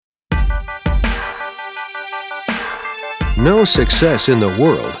No success in the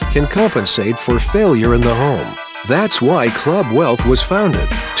world can compensate for failure in the home. That's why Club Wealth was founded,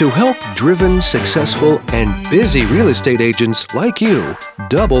 to help driven, successful, and busy real estate agents like you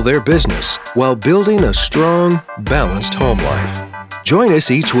double their business while building a strong, balanced home life. Join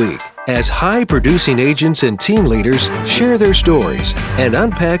us each week as high-producing agents and team leaders share their stories and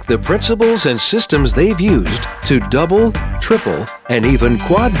unpack the principles and systems they've used to double, triple, and even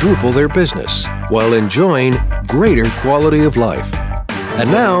quadruple their business while enjoying greater quality of life.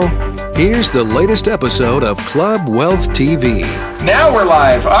 And now, here's the latest episode of Club Wealth TV. Now we're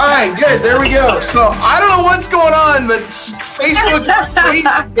live. All right, good. There we go. So I don't know what's going on, but Facebook is great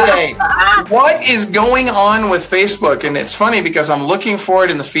today. What is going on with Facebook? And it's funny because I'm looking for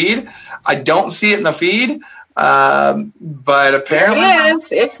it in the feed. I don't see it in the feed, but apparently it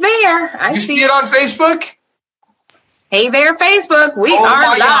is. It's there. I see it on Facebook. Hey there, Facebook. We are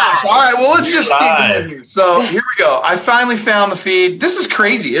live. Gosh. All right, well, let's just stick here. So here we go. I finally found the feed. This is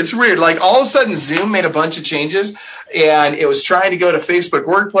crazy. It's weird. Like all of a sudden, Zoom made a bunch of changes, and it was trying to go to Facebook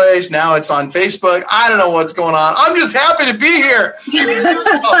Workplace. Now it's on Facebook. I don't know what's going on. I'm just happy to be here.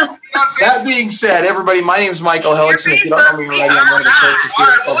 That being said, everybody, my name is Michael Hellickson. If you don't know me already, I'm one of the coaches here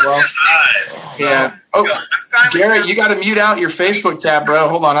at Club Wealth. Yeah. Oh, Garrett, you got to mute out your Facebook tab, bro.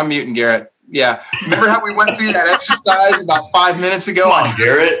 Hold on, I'm muting Garrett. Yeah. Remember how we went through that exercise about 5 minutes ago on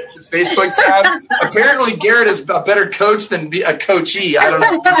Garrett? The Facebook tab? Apparently, Garrett is a better coach than a coachee. I don't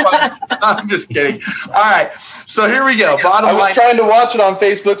know. I'm just kidding. All right. So here we go. I was trying to watch it on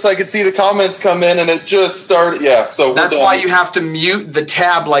Facebook so I could see the comments come in, and it just started. Yeah. So that's why you have to mute the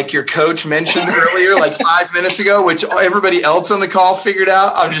tab like your coach mentioned earlier, like 5 minutes ago, which everybody else on the call figured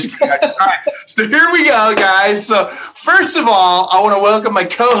out. I'm just kidding. All right. So here we go, guys. So first of all, I want to welcome my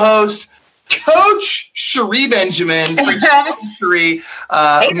co-host, Coach Cherie Benjamin. Cherie,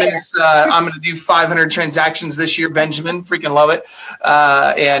 I'm going to do 500 transactions this year, Benjamin. Freaking love it.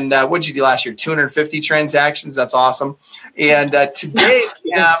 And what did you do last year? 250 transactions. That's awesome. And today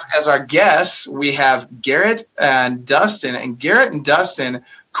we have as our guests, we have Garrett and Dustin. And Garrett and Dustin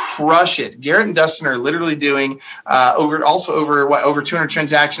crush it. Garrett and Dustin are literally doing over 200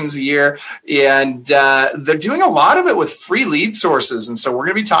 transactions a year, and they're doing a lot of it with free lead sources. And so we're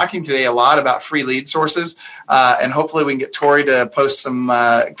going to be talking today a lot about free lead sources, and hopefully we can get Tori to post some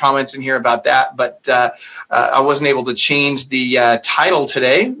comments in here about that. But I wasn't able to change the title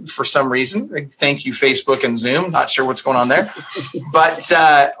today for some reason. Thank you, Facebook and Zoom. Not sure what's going on there, but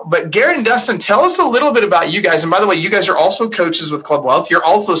Garrett and Dustin, tell us a little bit about you guys. And by the way, you guys are also coaches with Club Wealth. You're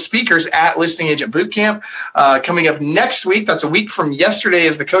also speakers at Listing Agent Bootcamp coming up next week. That's a week from yesterday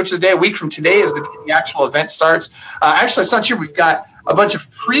is the Coaches Day. A week from today is the actual event starts. Actually, it's not true. We've got a bunch of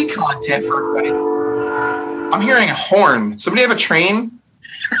free content for everybody. I'm hearing a horn. Somebody have a train?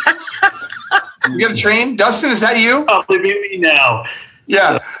 You got a train? Dustin, is that you? Oh, they mute me now.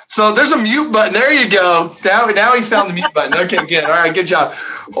 Yeah. So there's a mute button. There you go. Now he found the mute button. Okay, good. All right, good job.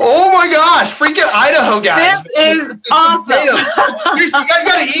 Oh my gosh, freaking Idaho guys. This is awesome. You guys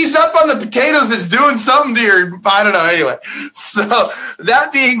got to ease up on the potatoes. It's doing something to your, I don't know. Anyway, so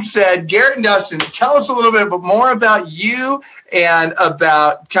that being said, Garrett and Dustin, tell us a little bit more about you and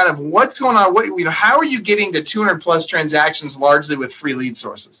about kind of what's going on. How are you getting to 200 plus transactions largely with free lead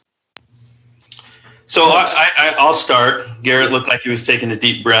sources? So I'll start. Garrett looked like he was taking a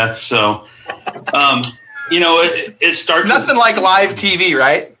deep breath. So, it starts. Nothing like live TV,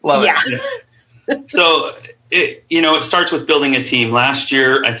 right? Love it. Yeah. So, it starts with building a team. Last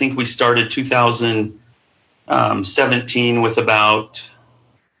year, I think we started 2017 with about,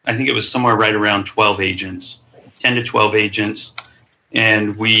 I think it was somewhere right around 12 agents, 10 to 12 agents.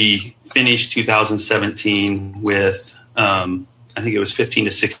 And we finished 2017 with, I think it was 15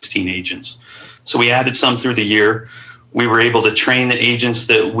 to 16 agents. So we added some through the year. We were able to train the agents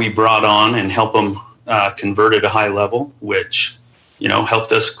that we brought on and help them convert at a high level, which,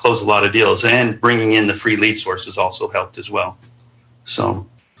 helped us close a lot of deals. And bringing in the free lead sources also helped as well. So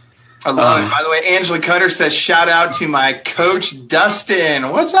I love it. By the way, Angela Cutter says, shout out to my coach, Dustin.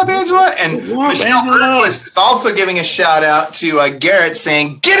 What's up, Angela? And Michelle Berquist is also giving a shout out to Garrett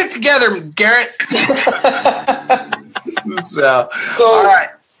saying, get it together, Garrett. So, all right.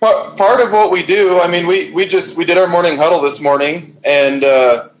 Part of what we do, I mean, we did our morning huddle this morning, and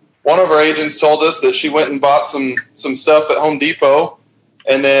one of our agents told us that she went and bought some stuff at Home Depot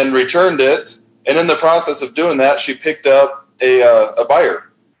and then returned it. And in the process of doing that, she picked up a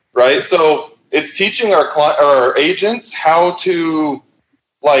buyer, right? So it's teaching our agents how to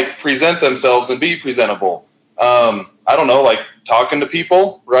present themselves and be presentable. I don't know, talking to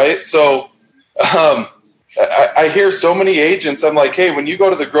people, right? So I hear so many agents. I'm like, hey, when you go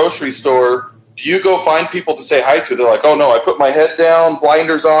to the grocery store, do you go find people to say hi to? They're like, oh no, I put my head down,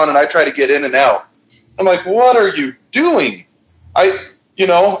 blinders on, and I try to get in and out. I'm like, what are you doing?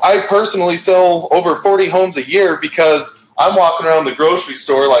 I personally sell over 40 homes a year because I'm walking around the grocery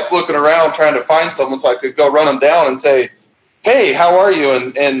store, like looking around, trying to find someone so I could go run them down and say, hey, how are you?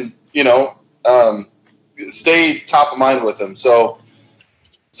 And stay top of mind with them. So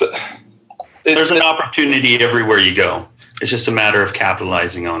there's an opportunity everywhere you go. It's just a matter of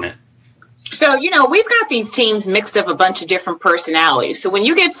capitalizing on it. So, we've got these teams mixed of a bunch of different personalities. So when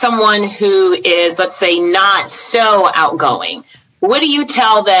you get someone who is, let's say, not so outgoing, what do you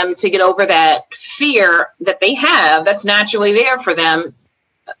tell them to get over that fear that they have that's naturally there for them,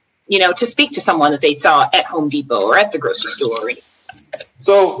 to speak to someone that they saw at Home Depot or at the grocery store?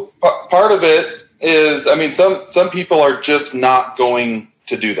 So part of it is, some people are just not going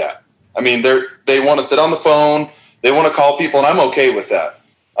to do that. They want to sit on the phone, they want to call people, and I'm okay with that.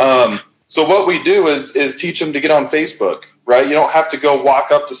 So what we do is teach them to get on Facebook, right? You don't have to go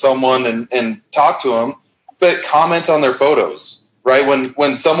walk up to someone and talk to them, but comment on their photos, right?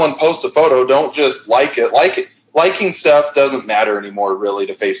 When someone posts a photo, don't just like it. Liking stuff doesn't matter anymore, really,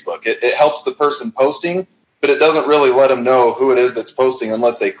 to Facebook. It helps the person posting, but it doesn't really let them know who it is that's posting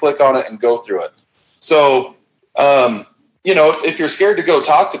unless they click on it and go through it. So, if you're scared to go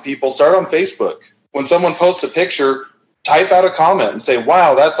talk to people, start on Facebook. When someone posts a picture, type out a comment and say,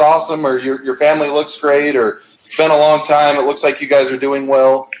 wow, that's awesome, or your family looks great, or it's been a long time, it looks like you guys are doing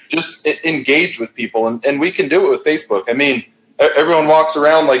well. Just engage with people, and we can do it with Facebook. Everyone walks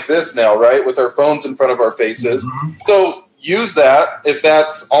around like this now, right, with our phones in front of our faces. Mm-hmm. So use that if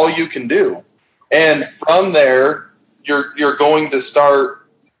that's all you can do. And from there, you're going to start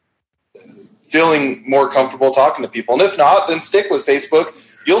feeling more comfortable talking to people. And if not, then stick with Facebook.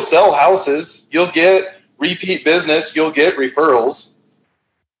 You'll sell houses. You'll get repeat business. You'll get referrals.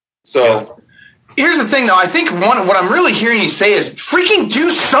 So here's the thing, though. I think what I'm really hearing you say is freaking do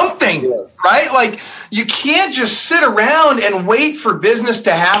something, yes. Right? Like, you can't just sit around and wait for business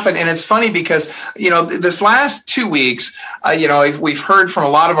to happen. And it's funny because, this last 2 weeks, we've heard from a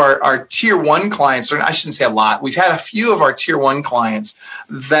lot of our tier one clients, or I shouldn't say a lot. We've had a few of our tier one clients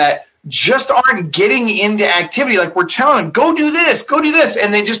that just aren't getting into activity. Like, we're telling them, go do this,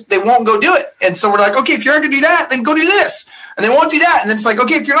 and they won't go do it. And so we're like, okay, if you're not gonna do that, then go do this. And they won't do that. And then it's like,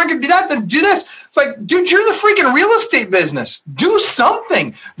 okay, if you're not gonna do that, then do this. It's like, dude, you're the freaking real estate business. Do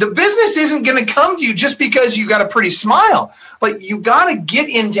something. The business isn't gonna come to you just because you got a pretty smile. Like, you gotta get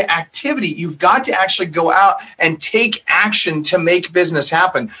into activity. You've got to actually go out and take action to make business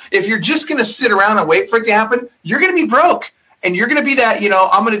happen. If you're just gonna sit around and wait for it to happen, you're gonna be broke. And you're going to be that,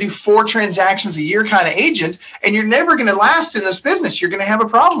 I'm going to do 4 transactions a year kind of agent, and you're never going to last in this business. You're going to have a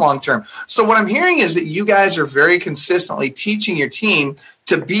problem long term. So what I'm hearing is that you guys are very consistently teaching your team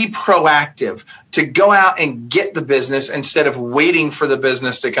to be proactive, to go out and get the business instead of waiting for the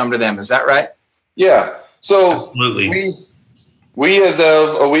business to come to them. Is that right? Yeah. So absolutely. We as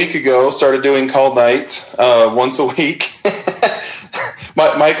of a week ago, started doing call night once a week.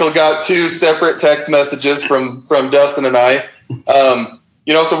 Michael got 2 separate text messages from Dustin and I.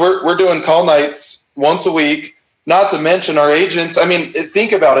 So we're doing call nights once a week. Not to mention our agents.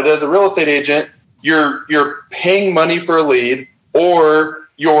 Think about it. As a real estate agent, you're paying money for a lead, or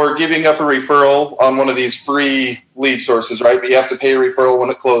you're giving up a referral on one of these free lead sources, right? But you have to pay a referral when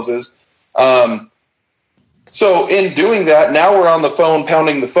it closes. So in doing that, now we're on the phone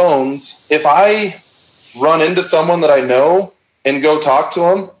pounding the phones. If I run into someone that I know and go talk to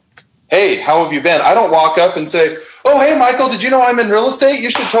them, hey, how have you been? I don't walk up and say, oh, hey, Michael, did you know I'm in real estate?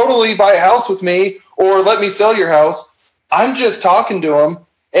 You should totally buy a house with me, or let me sell your house. I'm just talking to them,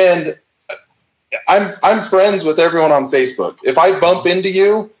 and I'm friends with everyone on Facebook. If I bump into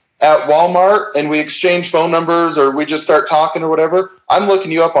you at Walmart and we exchange phone numbers, or we just start talking or whatever, I'm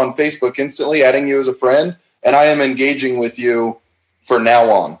looking you up on Facebook instantly, adding you as a friend, and I am engaging with you for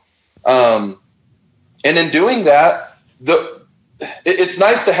now on. And in doing that, it's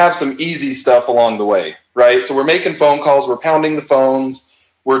nice to have some easy stuff along the way, right? So we're making phone calls, we're pounding the phones,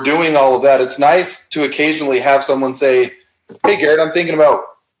 we're doing all of that. It's nice to occasionally have someone say, hey, Garrett, I'm thinking about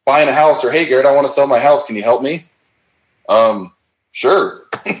buying a house, or hey, Garrett, I want to sell my house. Can you help me? Sure.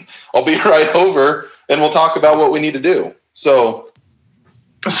 I'll be right over, and we'll talk about what we need to do. So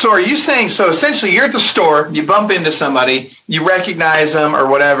are you saying, so essentially you're at the store, you bump into somebody, you recognize them or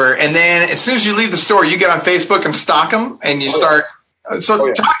whatever, and then as soon as you leave the store, you get on Facebook and stalk them, and you start.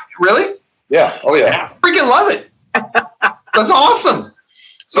 So really? Yeah. Oh, yeah. I freaking love it. That's awesome.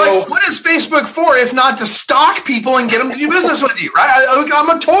 So what is Facebook for if not to stalk people and get them to do business with you, right?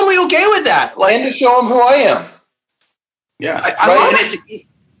 I'm totally okay with that. And to show them who I am. Yeah. I love it.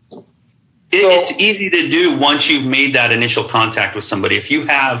 It's easy to do once you've made that initial contact with somebody. If you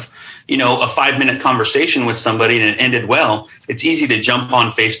have, a 5-minute conversation with somebody and it ended well, it's easy to jump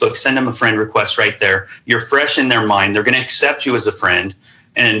on Facebook, send them a friend request right there. You're fresh in their mind. They're going to accept you as a friend,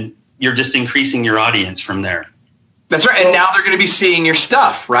 and you're just increasing your audience from there. That's right. And now they're going to be seeing your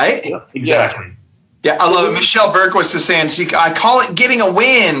stuff, right? Yeah, exactly. Yeah, I love it. Michelle Burke was just saying, I call it getting a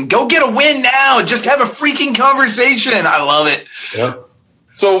win. Go get a win now. Just have a freaking conversation. I love it. Yep.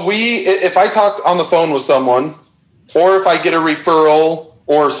 So if I talk on the phone with someone, or if I get a referral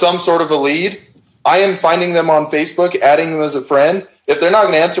or some sort of a lead, I am finding them on Facebook, adding them as a friend. If they're not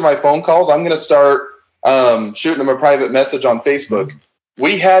going to answer my phone calls, I'm going to start shooting them a private message on Facebook.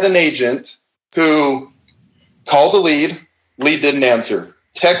 We had an agent who called a lead didn't answer.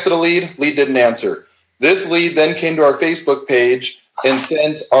 Texted a lead didn't answer. This lead then came to our Facebook page and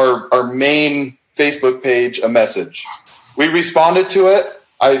sent our main Facebook page a message. We responded to it.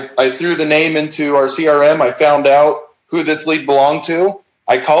 I threw the name into our CRM. I found out who this lead belonged to.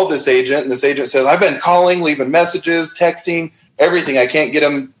 I called this agent, and this agent said, I've been calling, leaving messages, texting, everything. I can't get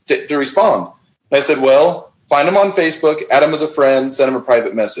him to respond. And I said, well, find him on Facebook, add him as a friend, send him a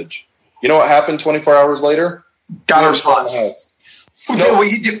private message. You know what happened 24 hours later? Got a response. No,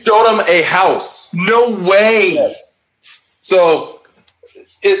 showed him a house. No way. Yes. So,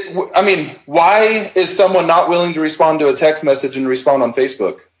 why is someone not willing to respond to a text message and respond on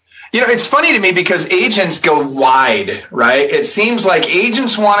Facebook? It's funny to me because agents go wide, right? It seems like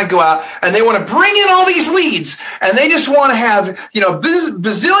agents want to go out and they want to bring in all these leads, and they just want to have,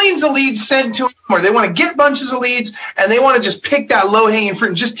 bazillions of leads sent to them, or they want to get bunches of leads, and they want to just pick that low-hanging fruit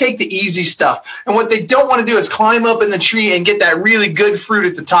and just take the easy stuff. And what they don't want to do is climb up in the tree and get that really good fruit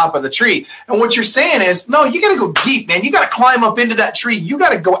at the top of the tree. And what you're saying is, no, you got to go deep, man. You got to climb up into that tree. You got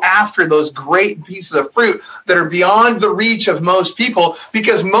to go after those great pieces of fruit that are beyond the reach of most people,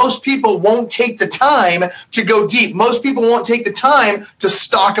 because most people won't take the time to go deep. Most people won't take the time to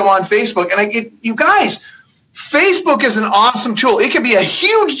stalk them on Facebook. And you guys, Facebook is an awesome tool. It could be a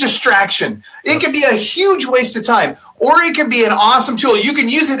huge distraction. It could be a huge waste of time, or it could be an awesome tool. You can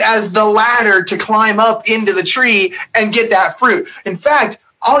use it as the ladder to climb up into the tree and get that fruit. In fact,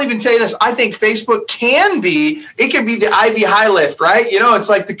 I'll even tell you this. I think Facebook can be the Ivy High lift, right? It's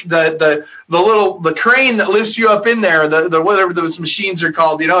like the crane that lifts you up in there, the whatever those machines are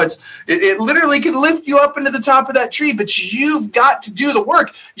called. It literally can lift you up into the top of that tree, but you've got to do the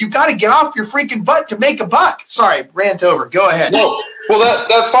work. You've got to get off your freaking butt to make a buck. Sorry, rant over. Go ahead. No, well,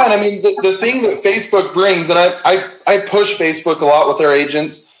 that's fine. The thing that Facebook brings, and I push Facebook a lot with our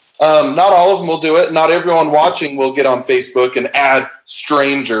agents. Not all of them will do it. Not everyone watching will get on Facebook and add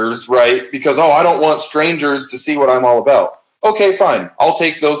strangers, right? Because, I don't want strangers to see what I'm all about. Okay, fine. I'll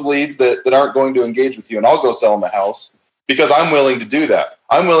take those leads that aren't going to engage with you, and I'll go sell them a house because I'm willing to do that.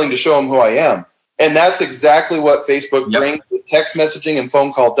 I'm willing to show them who I am. And that's exactly what Facebook brings that text messaging and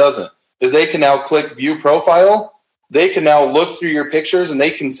phone call doesn't, is they can now click view profile. They can now look through your pictures, and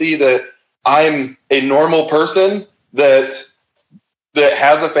they can see that I'm a normal person that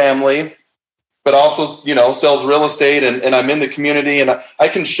has a family, but also, sells real estate, and I'm in the community, and I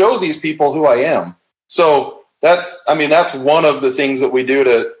can show these people who I am. So that's one of the things that we do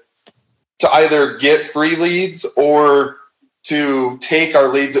to either get free leads or to take our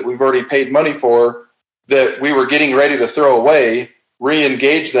leads that we've already paid money for that we were getting ready to throw away,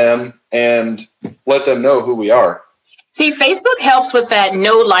 re-engage them, and let them know who we are. See, Facebook helps with that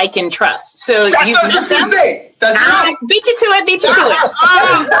know, like, and trust. So that's what I was just going to say. Beat you to it.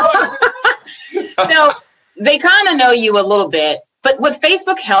 So they kind of know you a little bit. But what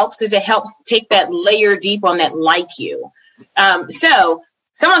Facebook helps is it helps take that layer deep on that like you. So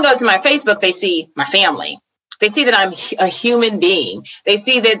someone goes to my Facebook, they see my family. They see that I'm a human being. They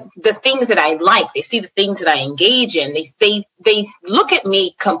see that the things that I like. They see the things that I engage in. They look at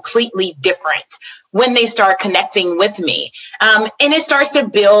me completely different when they start connecting with me. And it starts to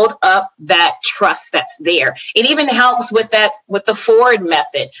build up that trust that's there. It even helps with the Ford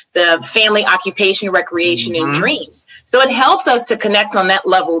method, the family, occupation, recreation, and dreams. So it helps us to connect on that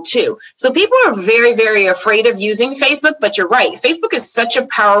level too. So people are very, very afraid of using Facebook, but you're right. Facebook is such a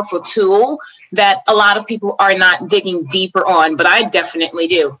powerful tool that a lot of people are not digging deeper on, but I definitely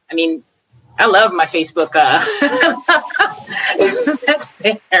do. I love my Facebook. That's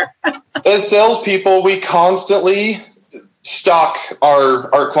there. As salespeople, we constantly stalk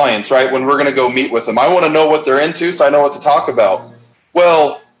our clients, right? When we're going to go meet with them, I want to know what they're into, so I know what to talk about.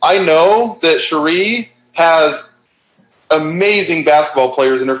 Well, I know that Cherie has amazing basketball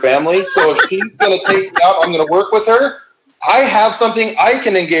players in her family, so if she's going to take me out, I'm going to work with her. I have something I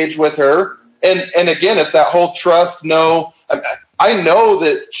can engage with her, and again, it's that whole trust. No, I know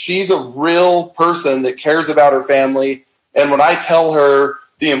that she's a real person that cares about her family. And when I tell her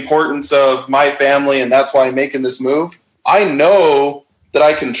the importance of my family and that's why I'm making this move, I know that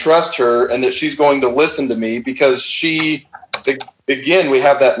I can trust her and that she's going to listen to me because again, we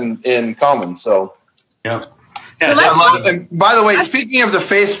have that in common. So, yeah. And by the way, speaking of the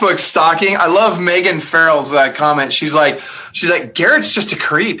Facebook stalking, I love Megan Farrell's comment. She's like, Garrett's just a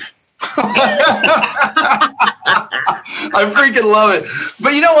creep. I freaking love it.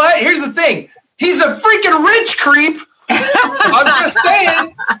 But you know what? Here's the thing. He's a freaking rich creep. I'm just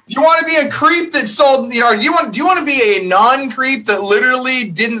saying, you want to be a creep that sold, do you want to be a non-creep that literally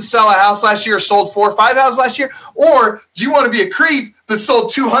didn't sell a house last year or sold 4 or 5 houses last year? Or do you want to be a creep that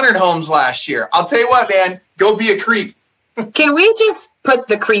sold 200 homes last year? I'll tell you what, man, go be a creep. Can we just put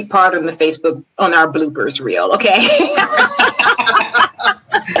the creep part on the Facebook on our bloopers reel, okay?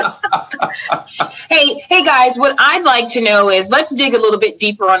 Hey guys, what I'd like to know is let's dig a little bit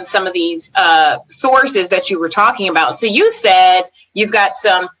deeper on some of these sources that you were talking about. So you said you've got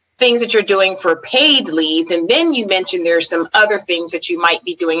some things that you're doing for paid leads, and then you mentioned there's some other things that you might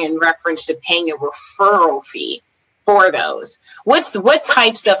be doing in reference to paying a referral fee for those. What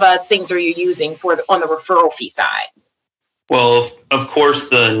types of things are you using on the referral fee side? Well, of course,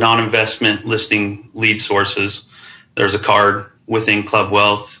 the non-investment listing lead sources. There's a card within Club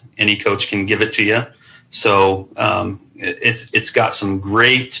Wealth. Any coach can give it to you. So it's got some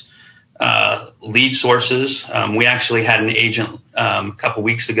great lead sources. We actually had an agent a couple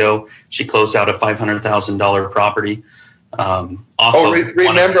weeks ago. She closed out a $500,000 property.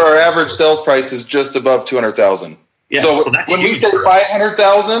 Remember, our average sales price is just above $200,000. Yeah, so that's when we huge say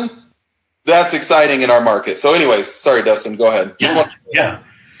 $500,000, that's exciting in our market. So, anyways, sorry, Dustin, go ahead. Yeah.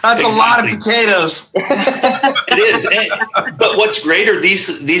 That's exactly. A lot of potatoes. It is. But what's greater,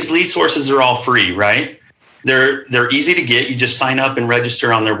 these lead sources are all free, right? They're easy to get. You just sign up and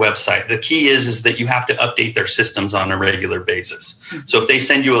register on their website. The key is that you have to update their systems on a regular basis. So if they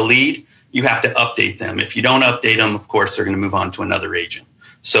send you a lead, you have to update them. If you don't update them, of course, they're going to move on to another agent.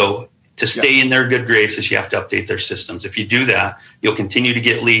 So to stay in their good graces, you have to update their systems. If you do that, you'll continue to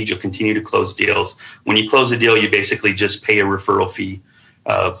get leads. You'll continue to close deals. When you close a deal, you basically just pay a referral fee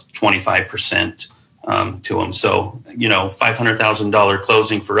of 25% to them. So, $500,000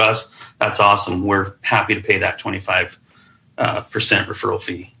 closing for us, that's awesome. We're happy to pay that 25% referral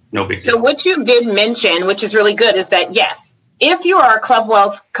fee. No big deal. So what you did mention, which is really good, is that, yes, if you are a Club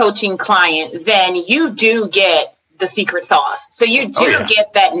Wealth coaching client, then you do get the secret sauce. So you do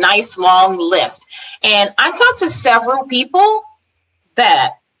get that nice long list. And I've talked to several people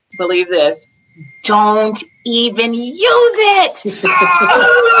that, believe this, don't even use it. No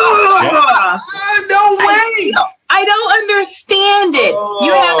way. I don't understand it.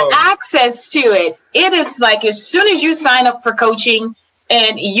 You have access to it. It is like as soon as you sign up for coaching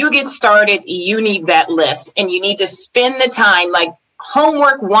and you get started, you need that list and you need to spend the time. Like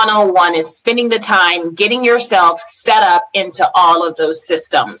homework 101 is spending the time getting yourself set up into all of those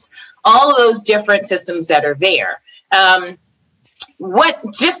systems, all of those different systems that are there.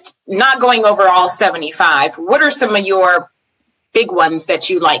 Just not going over all 75, what are some of your big ones that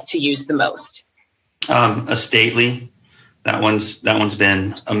you like to use the most? Estately, that one's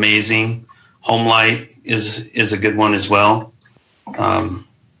been amazing. HomeLight is a good one as well.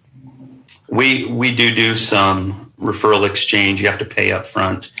 We do some referral exchange. You have to pay up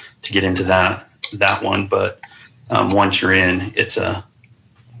front to get into that one, but once you're in, it's a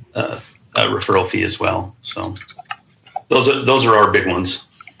referral fee as well. So those are our big ones.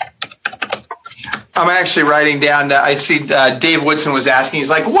 I'm actually writing down. I see Dave Woodson was asking. He's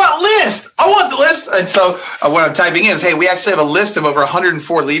like, "What list? I want the list." And so what I'm typing in is, "Hey, we actually have a list of over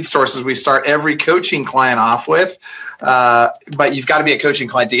 104 lead sources we start every coaching client off with." But you've got to be a coaching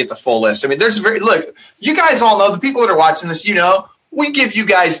client to get the full list. I mean, look. You guys all know, the people that are watching this. We give you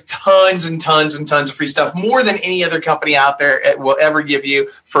guys tons and tons and tons of free stuff, more than any other company out there will ever give you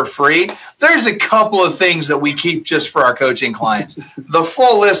for free. There's a couple of things that we keep just for our coaching clients. The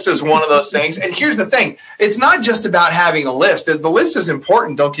full list is one of those things. And here's the thing. It's not just about having a list. The list is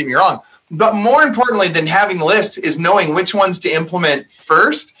important, don't get me wrong. But more importantly than having the list is knowing which ones to implement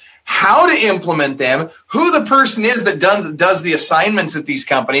first, how to implement them, who the person is that does the assignments at these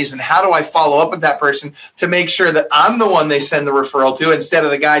companies, and how do I follow up with that person to make sure that I'm the one they send the referral to instead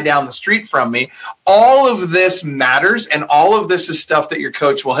of the guy down the street from me. All of this matters, and all of this is stuff that your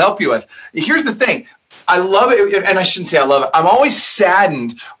coach will help you with. Here's the thing. I love it, and I shouldn't say I love it. I'm always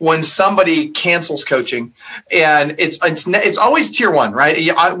saddened when somebody cancels coaching, and it's always tier 1, right?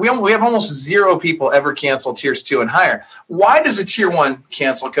 We have almost 0 people ever cancel tiers 2 and higher. Why does a tier 1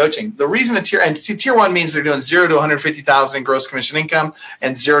 cancel coaching? The reason tier 1 means they're doing 0 to 150,000 in gross commission income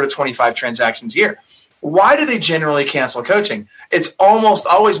and 0 to 25 transactions a year. Why do they generally cancel coaching? It's almost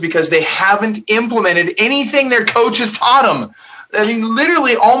always because they haven't implemented anything their coaches taught them. I mean,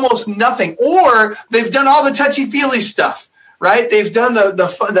 literally almost nothing. Or they've done all the touchy-feely stuff, right? They've done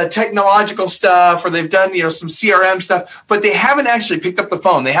the technological stuff, or they've done, some CRM stuff, but they haven't actually picked up the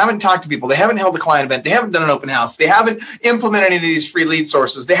phone. They haven't talked to people. They haven't held a client event. They haven't done an open house. They haven't implemented any of these free lead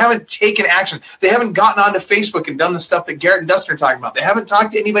sources. They haven't taken action. They haven't gotten onto Facebook and done the stuff that Garrett and Dustin are talking about. They haven't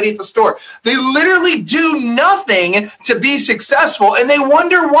talked to anybody at the store. They literally do nothing to be successful, and they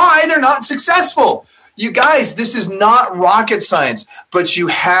wonder why they're not successful. You guys, this is not rocket science, but you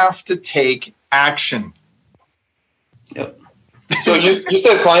have to take action. Yep. So you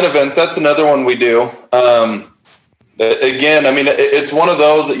said client events. That's another one we do. Again, I mean, it's one of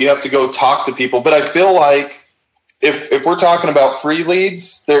those that you have to go talk to people. But I feel like if we're talking about free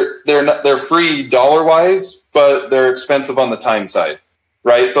leads, they're free dollar wise, but they're expensive on the time side,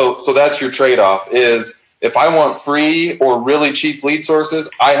 right? So that's your trade off. Is if I want free or really cheap lead sources,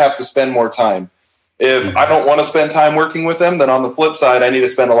 I have to spend more time. If I don't want to spend time working with them, then on the flip side, I need to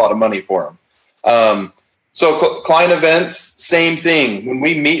spend a lot of money for them. So client events, same thing. When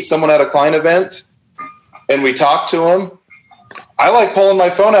we meet someone at a client event and we talk to them, I like pulling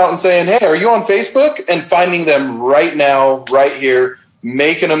my phone out and saying, hey, are you on Facebook? And finding them right now, right here,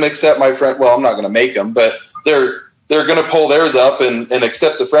 making them accept my friend. Well, I'm not going to make them, but they're going to pull theirs up and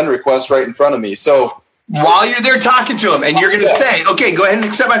accept the friend request right in front of me. So while you're there talking to them, and you're going to say, okay, go ahead and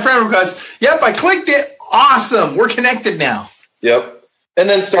accept my friend request. Yep, I clicked it. Awesome. We're connected now. Yep. And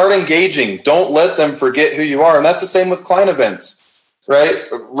then start engaging. Don't let them forget who you are. And that's the same with client events, right?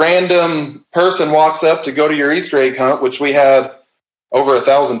 A random person walks up to go to your Easter egg hunt, which we had over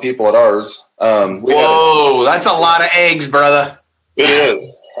 1,000 people at ours. Whoa, that's a lot of eggs, brother. It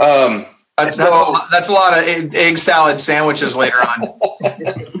is. That's a lot of egg salad sandwiches later on.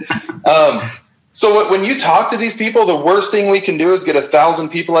 So when you talk to these people, the worst thing we can do is get 1,000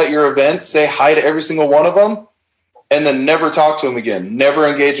 people at your event, say hi to every single one of them, and then never talk to them again. Never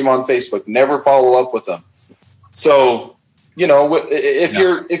engage them on Facebook. Never follow up with them. So,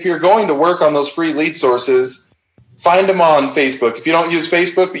 if you're going to work on those free lead sources, find them on Facebook. If you don't use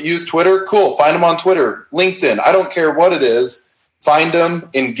Facebook but use Twitter, cool. Find them on Twitter, LinkedIn. I don't care what it is. Find them,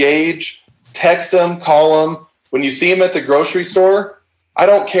 engage, text them, call them. When you see them at the grocery store, I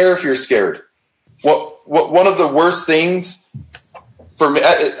don't care if you're scared. What one of the worst things for me,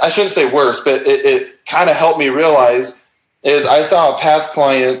 I shouldn't say worst, but it kind of helped me realize is I saw a past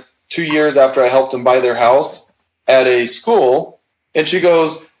client 2 years after I helped them buy their house at a school, and she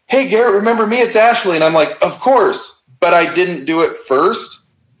goes, hey, Garrett, remember me? It's Ashley. And I'm like, of course, but I didn't do it first.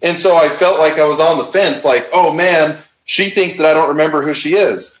 And so I felt like I was on the fence, like, oh, man, she thinks that I don't remember who she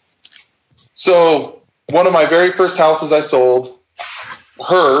is. So one of my very first houses I sold,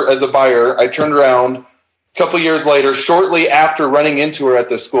 her as a buyer, I turned around a couple years later, shortly after running into her at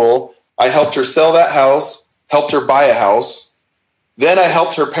the school. I helped her sell that house, helped her buy a house. Then I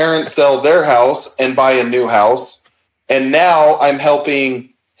helped her parents sell their house and buy a new house. And now I'm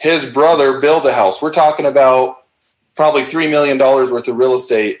helping his brother build a house. We're talking about probably $3 million worth of real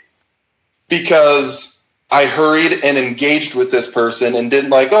estate because I hurried and engaged with this person and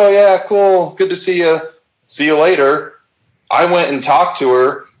didn't like, oh, yeah, cool, good to see you. See you later. I went and talked to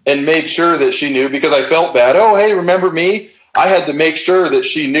her and made sure that she knew because I felt bad. Oh, hey, remember me? I had to make sure that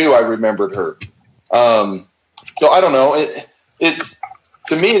she knew I remembered her. So I don't know. It's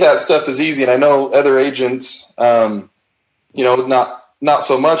to me, that stuff is easy. And I know other agents, not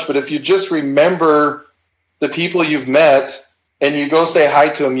so much. But if you just remember the people you've met and you go say hi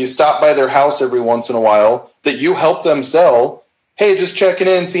to them, you stop by their house every once in a while, that you help them sell. Hey, just checking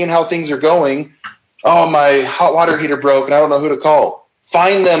in, seeing how things are going. Oh, my hot water heater broke and I don't know who to call.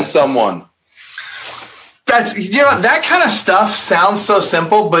 Find them someone. That kind of stuff sounds so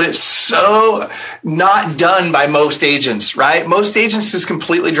simple, but it's so not done by most agents, right? Most agents just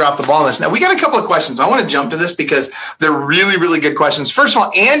completely drop the ball on this. Now, we got a couple of questions. I want to jump to this because they're really, really good questions. First of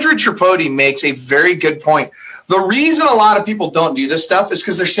all, Andrew Tripodi makes a very good point. The reason a lot of people don't do this stuff is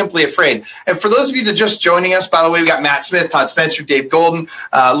because they're simply afraid. And for those of you that are just joining us, by the way, we got Matt Smith, Todd Spencer, Dave Golden,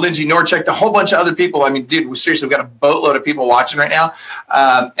 Lindsay Norchek, a whole bunch of other people. I mean, dude, seriously, we've got a boatload of people watching right now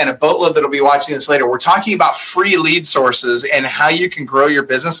and a boatload that'll be watching this later. We're talking about free lead sources and how you can grow your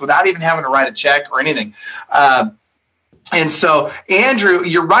business without even having to write a check or anything. And so, Andrew,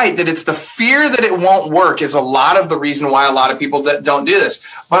 you're right that it's the fear that it won't work is a lot of the reason why a lot of people that don't do this.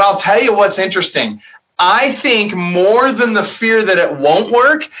 But I'll tell you what's interesting. I think more than the fear that it won't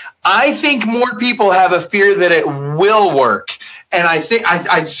work, I think more people have a fear that it will work. And I think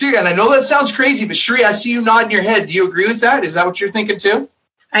I see, and I know that sounds crazy, but Sheree, I see you nodding your head. Do you agree with that? Is that what you're thinking too?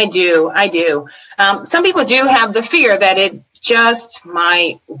 I do. Some people do have the fear that it just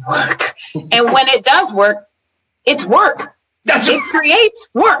might work. And when it does work, it's work. It creates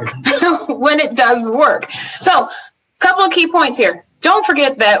work when it does work. So, a couple of key points here. Don't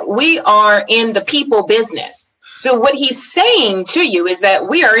forget that we are in the people business. So what he's saying to you is that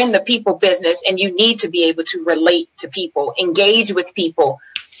we are in the people business, and you need to be able to relate to people, engage with people,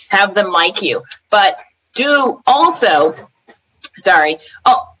 have them like you. But do also,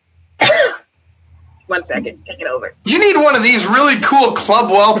 one second, take it over. You need one of these really cool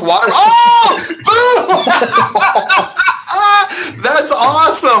Club Wealth water. Oh, boom! That's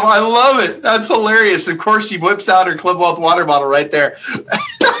awesome. I love it. That's hilarious. Of course, she whips out her Club Wealth water bottle right there.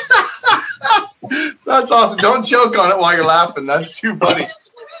 That's awesome. Don't choke on it while you're laughing. That's too funny.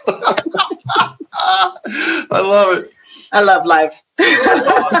 I love it. I love life. That's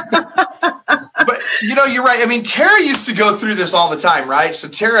awesome. But, you're right. I mean, Tara used to go through this all the time, right? So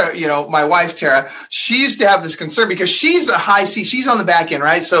Tara, my wife, Tara, she used to have this concern because she's a high C. She's on the back end,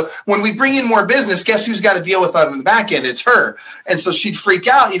 right? So when we bring in more business, guess who's got to deal with that on the back end? It's her. And so she'd freak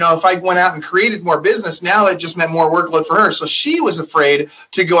out, if I went out and created more business, now it just meant more workload for her. So she was afraid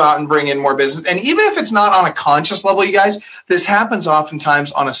to go out and bring in more business. And even if it's not on a conscious level, you guys, this happens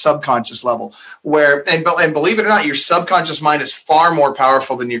oftentimes on a subconscious level where, and believe it or not, your subconscious mind is far more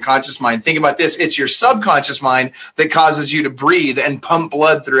powerful than your conscious mind. Think about this. It's your subconscious mind that causes you to breathe and pump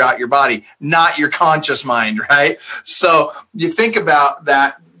blood throughout your body, not your conscious mind, right? So you think about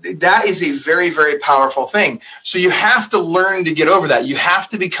that. That is a very, very powerful thing. So you have to learn to get over that. You have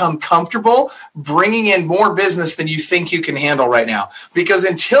to become comfortable bringing in more business than you think you can handle right now. Because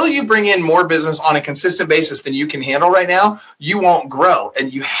until you bring in more business on a consistent basis than you can handle right now, you won't grow.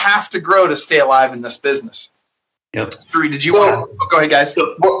 And you have to grow to stay alive in this business. Yep. Did you want to go ahead, guys?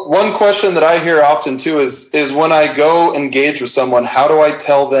 One question that I hear often too is when I go engage with someone, how do I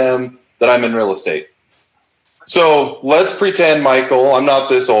tell them that I'm in real estate? So let's pretend, Michael, I'm not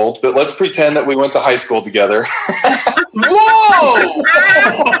this old, but let's pretend that we went to high school together. Whoa!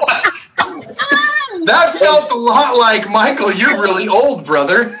 That felt a lot like, Michael, you're really old,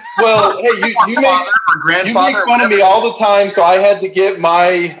 brother. Well, hey, you make fun of me all the time, so I had to get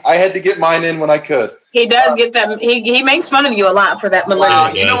mine in when I could. He does get them. He makes fun of you a lot for that millennial.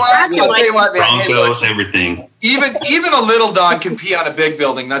 Wow, you know what? I'll tell you what, man. Broncos, everything. Even a little dog can pee on a big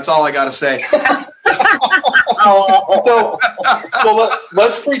building. That's all I got to say. So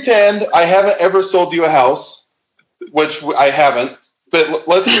let's pretend I haven't ever sold you a house, which I haven't. But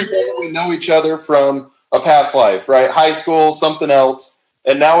let's pretend that we know each other from a past life, right? High school, something else.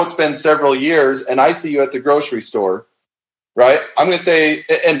 And now it's been several years, and I see you at the grocery store, right? I'm going to say,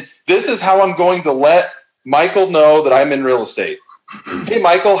 and this is how I'm going to let Michael know that I'm in real estate. Hey,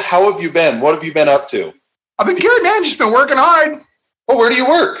 Michael, how have you been? What have you been up to? I've been good, man. Just been working hard. Well, where do you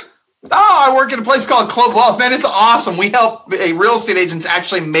work? Oh, I work at a place called Club Wealth, man. It's awesome. We help real estate agents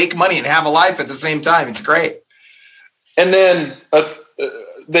actually make money and have a life at the same time. It's great. And then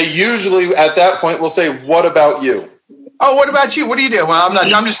they usually at that point will say, "What about you?" Oh, what about you? What do you do? Well,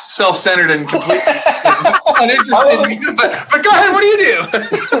 I'm just self-centered and completely uninterested in you. But go ahead. What do you do?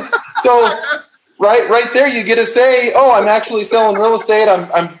 So right there, you get to say, "Oh, I'm actually selling real estate.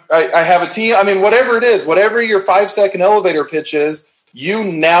 I have a team." I mean, whatever it is, whatever your 5-second elevator pitch is, you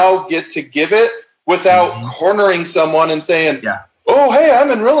now get to give it without cornering someone and saying, "Oh, hey,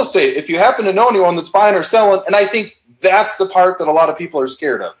 I'm in real estate. If you happen to know anyone that's buying or selling," and I think that's the part that a lot of people are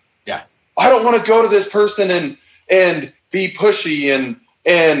scared of. Yeah, I don't want to go to this person and be pushy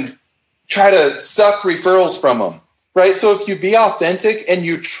and try to suck referrals from them, right? So if you be authentic and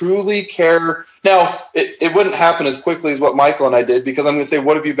you truly care, now it wouldn't happen as quickly as what Michael and I did, because I'm going to say,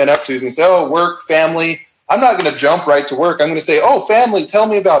 "What have you been up to?" He's going to say, "Oh, work, family." I'm not going to jump right to work. I'm going to say, "Oh, family, tell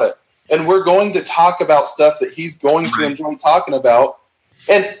me about it." And we're going to talk about stuff that he's going to enjoy talking about.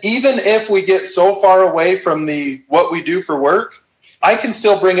 And even if we get so far away from what we do for work, I can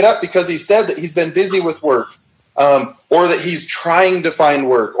still bring it up because he said that he's been busy with work, or that he's trying to find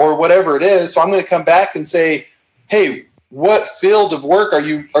work, or whatever it is. So I'm going to come back and say, "Hey, what field of work are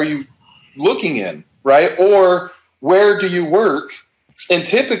you looking in, right? Or where do you work?" And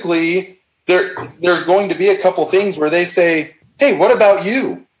typically there's going to be a couple things where they say, "Hey, what about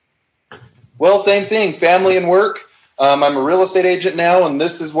you?" Well, same thing, family and work. I'm a real estate agent now, and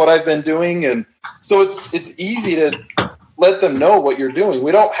this is what I've been doing. And so it's easy to let them know what you're doing.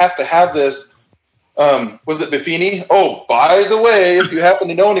 We don't have to have this. Was it Buffini? Oh, by the way, if you happen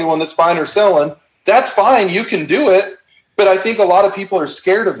to know anyone that's buying or selling, that's fine. You can do it. But I think a lot of people are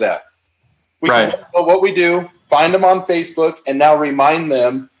scared of that. We can know what we do, find them on Facebook, and now remind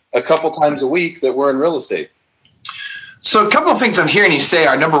them a couple times a week that we're in real estate. So a couple of things I'm hearing you say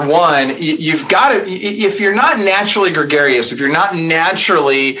are, number one, you've got to, if you're not naturally gregarious, if you're not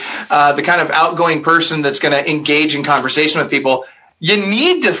naturally the kind of outgoing person that's going to engage in conversation with people, you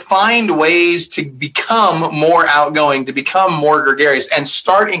need to find ways to become more outgoing, to become more gregarious, and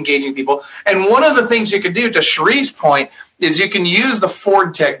start engaging people. And one of the things you can do, to Cherie's point, is you can use the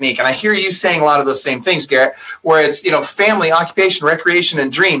Ford technique. And I hear you saying a lot of those same things, Garrett, where it's, family, occupation, recreation,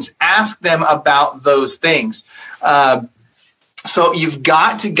 and dreams. Ask them about those things. So you've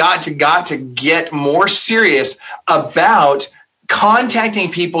got to get more serious about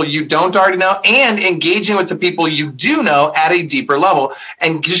contacting people you don't already know and engaging with the people you do know at a deeper level,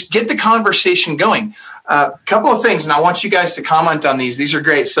 and just get the conversation going. A couple of things, and I want you guys to comment on these. These are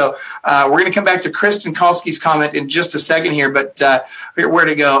great. So we're going to come back to Kristen Kalski's comment in just a second here, but where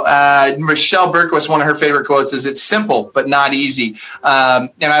to go? Michelle Berkowitz, one of her favorite quotes is, "It's simple, but not easy."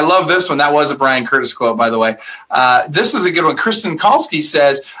 And I love this one. That was a Brian Curtis quote, by the way. This is a good one. Kristen Kalski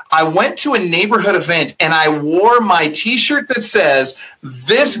says, "I went to a neighborhood event and I wore my t-shirt that says,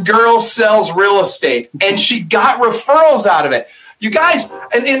 'This girl sells real estate,' and she got referrals out of it." You guys,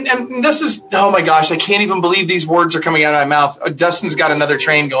 and this is, oh my gosh, I can't even believe these words are coming out of my mouth. Dustin's got another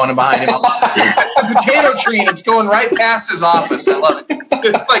train going behind him. It's a potato train. It's going right past his office. I love it.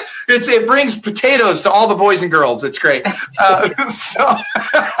 It's like, it brings potatoes to all the boys and girls. It's great. And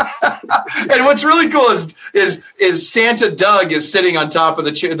what's really cool is Santa Doug is sitting on top of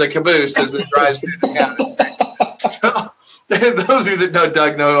the caboose as it drives through the town. So, those of you that know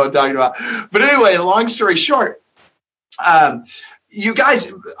Doug know what I'm talking about. But anyway, long story short, you guys,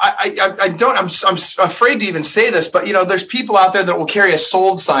 I'm afraid to even say this, but there's people out there that will carry a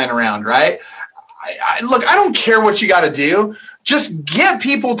sold sign around, right? Look, I don't care what you got to do. Just get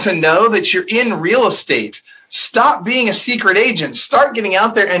people to know that you're in real estate. Stop being a secret agent. Start getting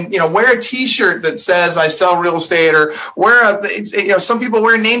out there and, wear a t-shirt that says I sell real estate, or wear some people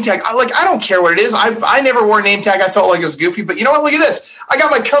wear a name tag. I don't care what it is. I never wore a name tag. I felt like it was goofy, but you know what? Look at this. I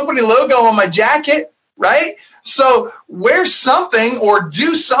got my company logo on my jacket, right? So wear something or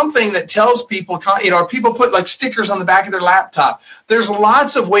do something that tells people, people put like stickers on the back of their laptop. There's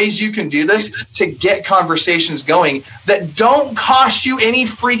lots of ways you can do this to get conversations going that don't cost you any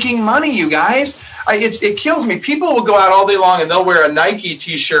freaking money, you guys. It kills me. People will go out all day long and they'll wear a Nike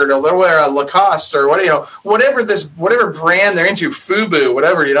t-shirt, or they'll wear a Lacoste, or whatever brand they're into, FUBU,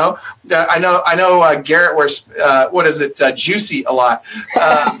 whatever, I know Garrett wears, Juicy a lot.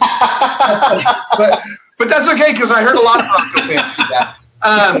 But that's okay, because I heard a lot of Bronco fans do that.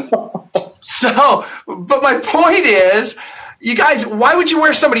 But my point is, you guys, why would you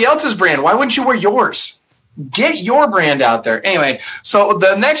wear somebody else's brand? Why wouldn't you wear yours? Get your brand out there. Anyway, so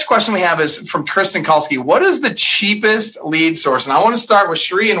the next question we have is from Kristen Kalski. What is the cheapest lead source? And I want to start with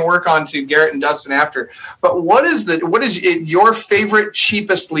Cherie and work on to Garrett and Dustin after. But what is your favorite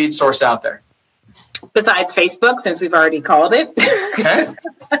cheapest lead source out there? Besides Facebook, since we've already called it. Okay.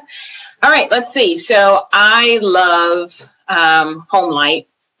 All right, let's see. So I love HomeLight.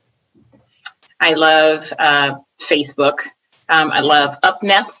 I love Facebook. I love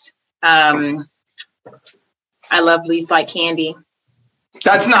UpNest. I love Leads Like Candy.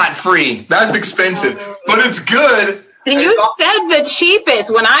 That's not free. That's expensive, but it's good. You said the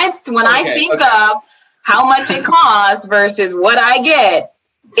cheapest. When I think of how much it costs versus what I get,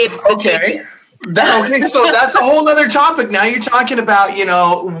 it's the cheapest. So that's a whole other topic. Now you're talking about,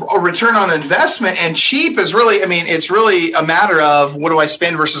 a return on investment, and cheap is really, it's really a matter of what do I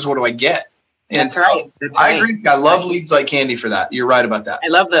spend versus what do I get. And That's right. I agree. I love Leads Like Candy for that. You're right about that. I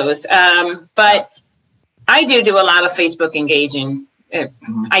love those. But I do a lot of Facebook engaging.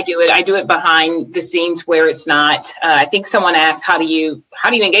 I do it behind the scenes where it's not. I think someone asked, how do you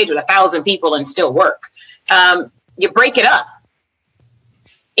engage with 1,000 people and still work? You break it up.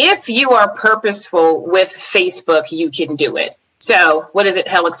 If you are purposeful with Facebook, you can do it. So what is it,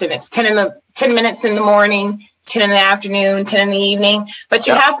 Helixton? It's 10 minutes in the morning, 10 in the afternoon, 10 in the evening. But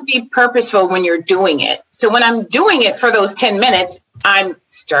you have to be purposeful when you're doing it. So when I'm doing it for those 10 minutes, I'm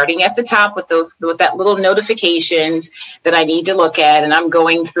starting at the top with that little notifications that I need to look at, and I'm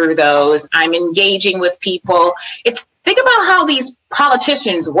going through those. I'm engaging with people. Think about how these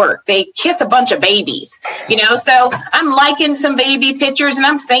politicians work. They kiss a bunch of babies, so I'm liking some baby pictures and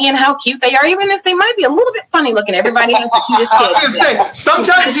I'm saying how cute they are, even if they might be a little bit funny looking. Everybody has the cutest kids. I was going to say,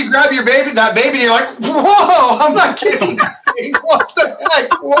 sometimes you grab that baby, and you're like, whoa, I'm not kissing that baby. What the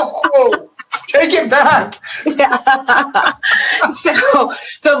heck? Whoa. Take it back. Yeah.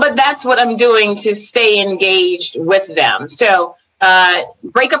 But that's what I'm doing to stay engaged with them. So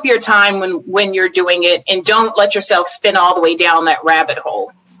break up your time when you're doing it, and don't let yourself spin all the way down that rabbit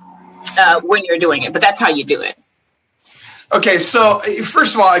hole when you're doing it. But that's how you do it. Okay, so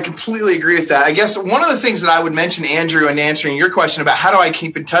first of all, I completely agree with that. I guess one of the things that I would mention, Andrew, in answering your question about how do I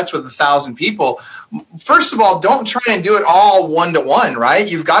keep in touch with 1,000 people, first of all, don't try and do it all one-to-one, right?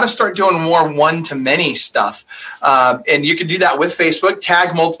 You've got to start doing more one-to-many stuff. And you can do that with Facebook.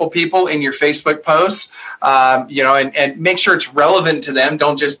 Tag multiple people in your Facebook posts, and make sure it's relevant to them.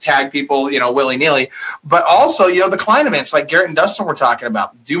 Don't just tag people, willy-nilly. But also, the client events like Garrett and Dustin were talking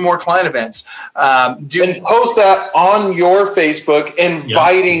about. Do more client events. And post that on your Facebook,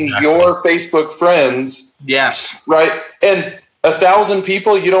 inviting your Facebook friends. Yes. Right. And 1,000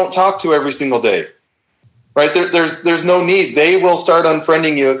 people you don't talk to every single day. Right. There's no need. They will start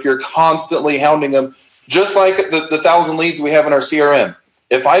unfriending you if you're constantly hounding them. Just like the 1,000 leads we have in our CRM.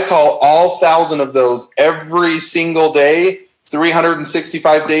 If I call all 1,000 of those every single day,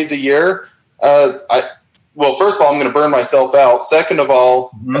 365 days a year, first of all, I'm going to burn myself out. Second of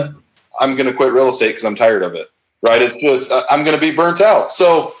all, I'm going to quit real estate because I'm tired of it. Right. It's just, I'm going to be burnt out.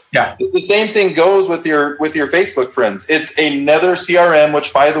 So the same thing goes with your Facebook friends. It's another CRM,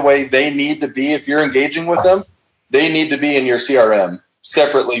 which, by the way, they need to be, if you're engaging with them, they need to be in your CRM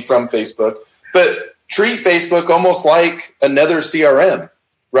separately from Facebook. But treat Facebook almost like another CRM,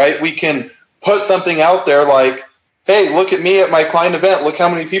 right? We can put something out there like, hey, look at me at my client event. Look how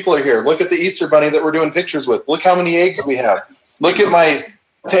many people are here. Look at the Easter bunny that we're doing pictures with. Look how many eggs we have. Look at my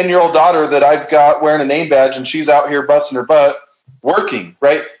 10-year-old daughter that I've got wearing a name badge, and she's out here busting her butt working,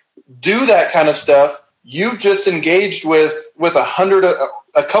 right? Do that kind of stuff. You've just engaged with a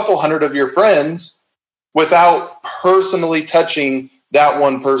couple hundred of your friends without personally touching that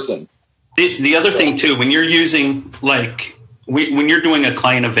one person. The other thing too, when you're using when you're doing a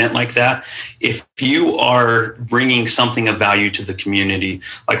client event like that, if you are bringing something of value to the community,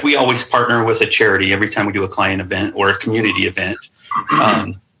 like we always partner with a charity every time we do a client event or a community event,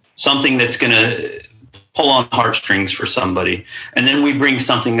 something that's going to pull on heartstrings for somebody. And then we bring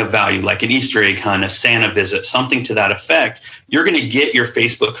something of value, like an Easter egg hunt, a Santa visit, something to that effect. You're going to get your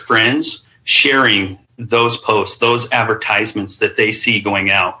Facebook friends sharing those posts, those advertisements that they see going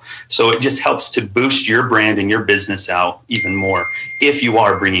out. So it just helps to boost your brand and your business out even more if you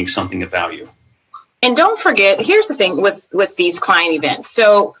are bringing something of value. And don't forget, here's the thing with these client events.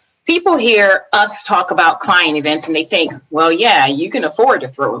 So people hear us talk about client events and they think, well, yeah, you can afford to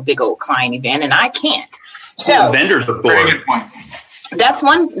throw a big old client event and I can't. So vendors afford. Very good point.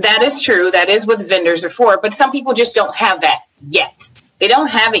 That is true. That is what vendors are for. But some people just don't have that yet. They don't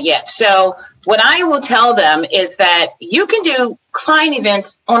have it yet. So what I will tell them is that you can do client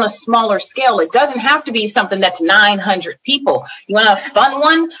events on a smaller scale. It doesn't have to be something that's 900 people. You want a fun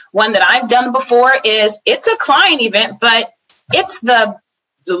one that I've done before is it's a client event, but it's the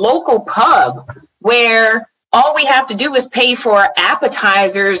local pub where all we have to do is pay for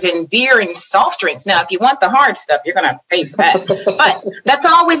appetizers and beer and soft drinks. Now, if you want the hard stuff, you're going to have to pay for that. But that's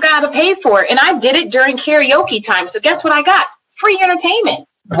all we've got to pay for. And I did it during karaoke time. So guess what I got? Free entertainment.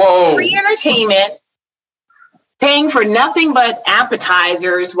 Whoa. Free entertainment, paying for nothing but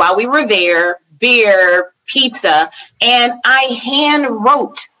appetizers while we were there, beer, pizza, and I hand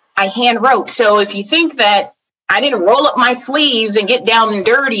wrote. So if you think that I didn't roll up my sleeves and get down and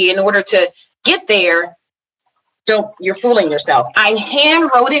dirty in order to get there, you're fooling yourself. I hand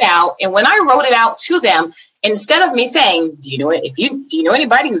wrote it out, and when I wrote it out to them, instead of me saying, do you know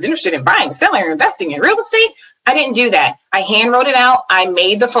anybody who's interested in buying, selling, or investing in real estate? I didn't do that. I hand wrote it out. I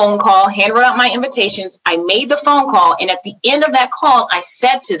made the phone call, hand wrote out my invitations. I made the phone call. And at the end of that call, I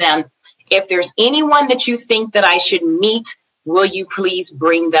said to them, if there's anyone that you think that I should meet, will you please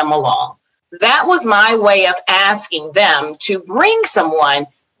bring them along? That was my way of asking them to bring someone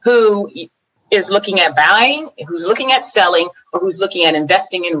who is looking at buying, who's looking at selling, or who's looking at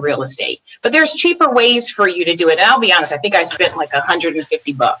investing in real estate. But there's cheaper ways for you to do it. And I'll be honest, I think I spent like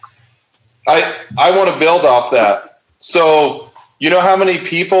 $150. I want to build off that. So you know how many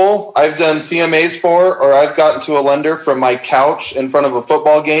people I've done CMAs for, or I've gotten to a lender from my couch in front of a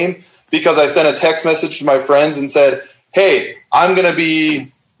football game because I sent a text message to my friends and said, hey, I'm going to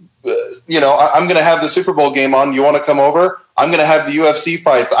be, I'm going to have the Super Bowl game on. You want to come over? I'm going to have the UFC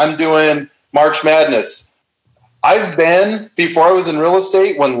fights. I'm doing March Madness. I've been, before I was in real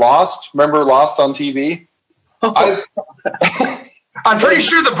estate, when Lost, remember Lost on TV? I'm pretty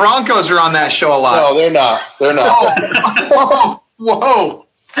sure the Broncos are on that show a lot. No, they're not. They're not. Whoa.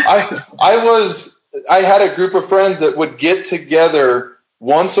 I had a group of friends that would get together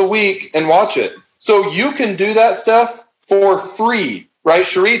once a week and watch it. So you can do that stuff for free, right?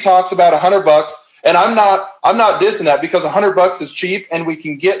 Cherie talks about $100, and I'm not dissing that, because $100 is cheap, and we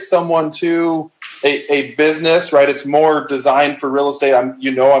can get someone to a business, right? It's more designed for real estate. I'm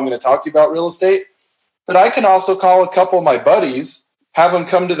going to talk to you about real estate, but I can also call a couple of my buddies, have them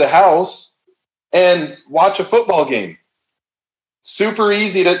come to the house and watch a football game. Super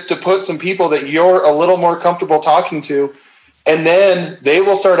easy to put some people that you're a little more comfortable talking to. And then they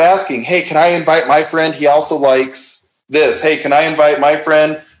will start asking, hey, can I invite my friend? He also likes this. Hey, can I invite my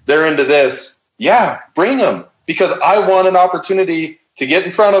friend? They're into this. Yeah, bring them, because I want an opportunity to get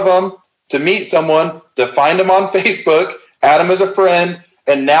in front of them, to meet someone, to find them on Facebook, add them as a friend,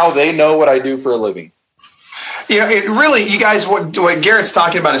 and now they know what I do for a living. It really, you guys, what Garrett's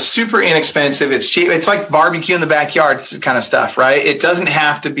talking about is super inexpensive. It's cheap. It's like barbecue in the backyard kind of stuff, right? It doesn't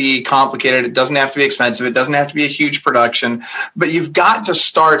have to be complicated. It doesn't have to be expensive. It doesn't have to be a huge production, but you've got to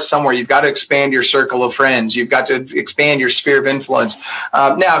start somewhere. You've got to expand your circle of friends. You've got to expand your sphere of influence.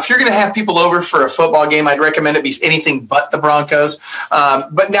 Now, if you're going to have people over for a football game, I'd recommend it be anything but the Broncos.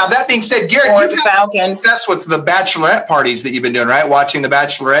 But now, that being said, Garrett, you've had Falcons. success with the bachelorette parties that you've been doing, right? Watching the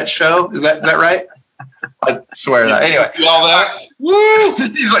Bachelorette show. Is that right? I swear to that. Anyway. All that? Woo!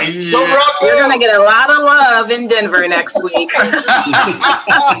 He's like, yeah. We're going to get a lot of love in Denver next week.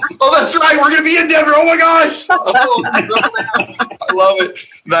 Oh, that's right. We're going to be in Denver. Oh, my gosh. I love it.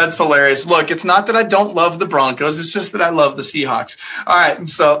 That's hilarious. Look, it's not that I don't love the Broncos. It's just that I love the Seahawks. All right.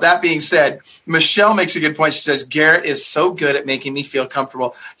 So that being said, Michelle makes a good point. She says, Garrett is so good at making me feel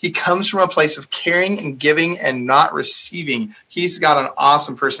comfortable. He comes from a place of caring and giving and not receiving. He's got an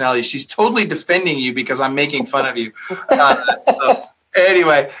awesome personality. She's totally defending you because I'm making fun of you.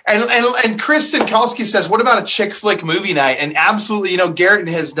 Anyway, and Kristen Kalski says, what about a chick flick movie night? And absolutely, Garrett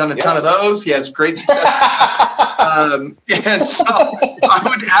has done a ton of those. He has great success. And so I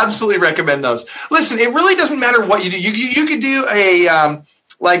would absolutely recommend those. Listen, it really doesn't matter what you do. You could do a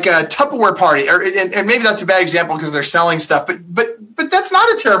Tupperware party, and maybe that's a bad example because they're selling stuff, but that's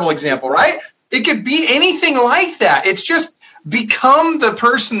not a terrible example, right? It could be anything like that. It's just become the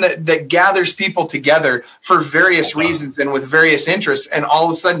person that gathers people together for various reasons and with various interests, and all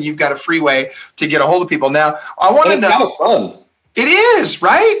of a sudden you've got a free way to get a hold of people. Now, I want to know. Kind of fun. It is,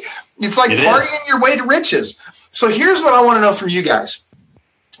 right? It's like partying your way to riches. So here's what I want to know from you guys,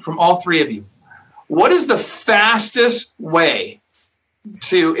 from all three of you. What is the fastest way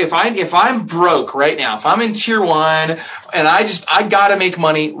to, if I'm broke right now, if I'm in tier 1 and I got to make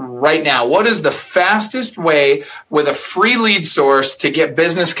money right now, what is the fastest way with a free lead source to get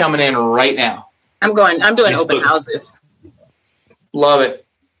business coming in right now? I'm doing open houses. Love it.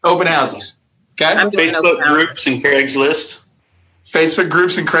 Open houses. Okay. Facebook groups and Craigslist. Facebook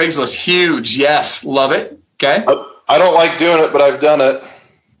groups and Craigslist. Huge. Yes. Love it. Okay. I don't like doing it, but I've done it.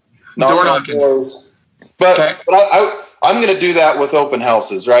 Door knocking. But I'm going to do that with open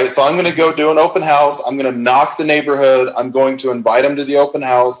houses, right? So I'm going to go do an open house. I'm going to knock the neighborhood. I'm going to invite them to the open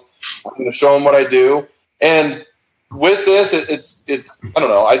house. I'm going to show them what I do. And with this, it's I don't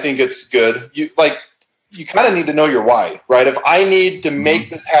know. I think it's good. You kind of need to know your why, right? If I need to make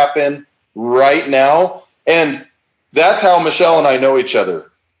this happen right now, and that's how Michelle and I know each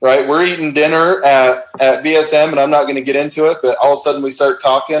other, right? We're eating dinner at BSM, and I'm not going to get into it, but all of a sudden we start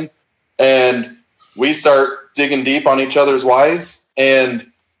talking, and we start digging deep on each other's whys,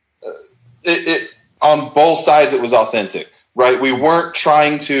 and it on both sides it was authentic, right? We weren't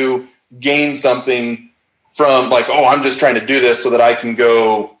trying to gain something from like, oh, I'm just trying to do this so that I can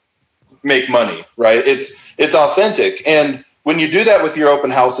go make money, right? It's authentic. And when you do that with your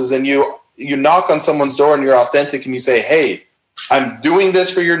open houses and you knock on someone's door and you're authentic and you say, hey, I'm doing this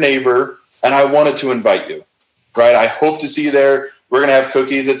for your neighbor and I wanted to invite you, right? I hope to see you there. We're going to have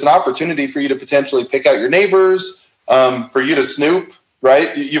cookies. It's an opportunity for you to potentially pick out your neighbors, for you to snoop,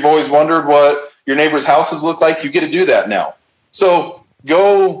 right? You've always wondered what your neighbors' houses look like. You get to do that now. So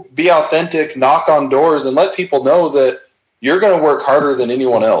go be authentic, knock on doors, and let people know that you're going to work harder than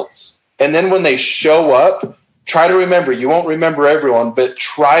anyone else. And then when they show up, try to remember, you won't remember everyone, but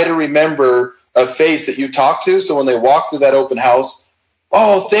try to remember a face that you talk to. So when they walk through that open house,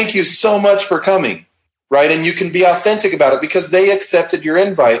 oh, thank you so much for coming. Right. And you can be authentic about it because they accepted your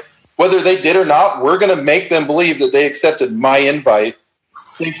invite. Whether they did or not, we're going to make them believe that they accepted my invite.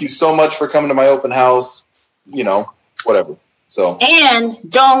 Thank you so much for coming to my open house, whatever. So, and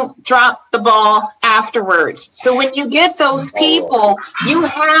don't drop the ball afterwards. So when you get those people, you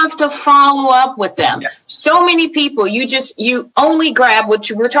have to follow up with them. So many people, you only grab what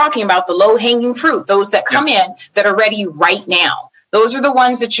you were talking about, the low hanging fruit, those that come in that are ready right now. Those are the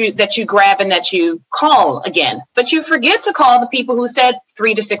ones that you grab and that you call again. But you forget to call the people who said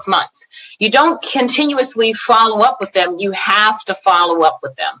 3 to 6 months. You don't continuously follow up with them. You have to follow up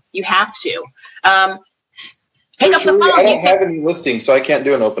with them. You have to. Pick up the phone. I don't have any listings, so I can't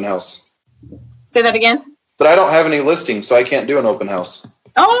do an open house. Say that again? But I don't have any listings, so I can't do an open house.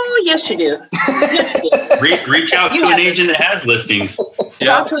 Oh, yes, you do. Yes, you do. Reach out to an agent that has listings.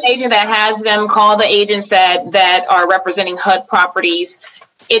 Talk to an agent that has them. Call the agents that are representing HUD properties.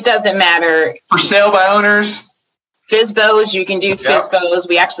 It doesn't matter. For sale by owners. FSBOs, you can do FSBOs.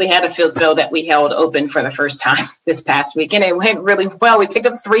 We actually had a FSBO that we held open for the first time this past week, and it went really well. We picked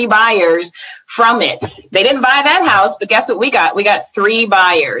up 3 buyers from it. They didn't buy that house, but guess what we got? We got 3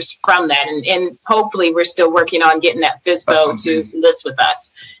 buyers from that, and hopefully we're still working on getting that FSBO to list with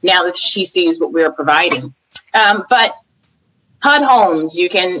us now that she sees what we're providing. But HUD homes, you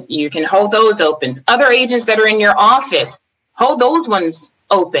can hold those open. Other agents that are in your office, hold those ones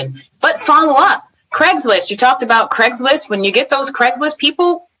open, but follow up. Craigslist, you talked about Craigslist. When you get those Craigslist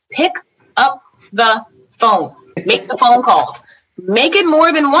people, pick up the phone, make the phone calls, make it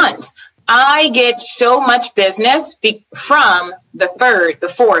more than once. I get so much business from the 3rd, the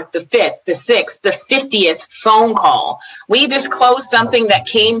 4th, the 5th, the 6th, the 50th phone call. We just closed something that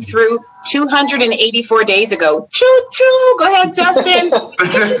came through 284 days ago. Choo choo. Go ahead, Justin.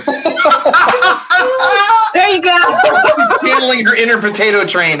 There you go. Handling her inner potato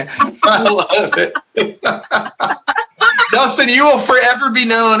train. I love it. Dustin, you will forever be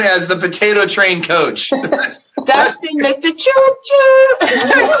known as the potato train coach. Dustin, Mr. Choo Choo.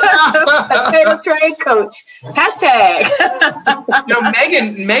 Potato train coach. Hashtag.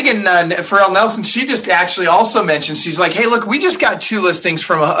 Megan Farrell Nelson, she just actually also mentioned, she's like, hey, look, we just got 2 listings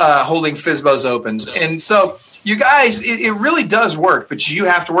from holding FSBOs opens. And so you guys, it really does work, but you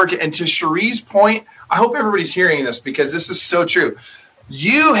have to work it. And to Cherie's point, I hope everybody's hearing this because this is so true.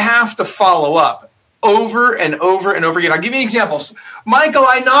 You have to follow up over and over and over again. I'll give you an example. Michael,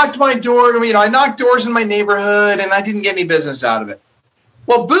 I knocked my door. I knocked doors in my neighborhood and I didn't get any business out of it.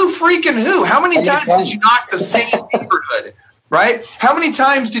 Well, boo freaking who? How many times did you knock the same neighborhood? Right? How many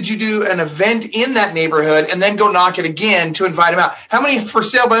times did you do an event in that neighborhood and then go knock it again to invite them out? How many for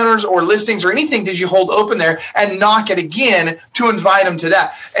sale by owners or listings or anything did you hold open there and knock it again to invite them to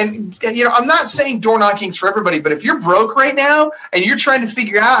that? And, I'm not saying door knocking's for everybody, but if you're broke right now and you're trying to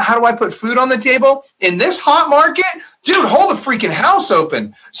figure out how do I put food on the table in this hot market, dude, hold a freaking house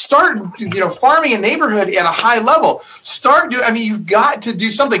open. Start, farming a neighborhood at a high level. You've got to do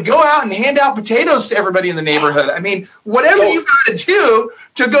something. Go out and hand out potatoes to everybody in the neighborhood. Whatever you got to do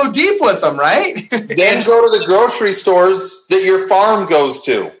to go deep with them, right? Then go to the grocery stores that your farm goes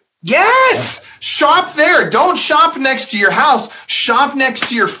to. Yes. Shop there. Don't shop next to your house. Shop next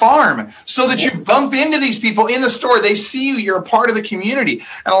to your farm so that you bump into these people in the store. They see you. You're a part of the community.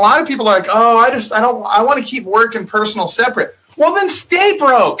 And a lot of people are like, I want to keep work and personal separate. Well, then stay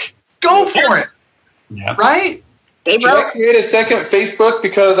broke. Go for it. Yeah. Right? Should I create a second Facebook?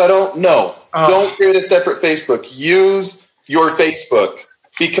 Because I don't know. Don't create a separate Facebook. Use your Facebook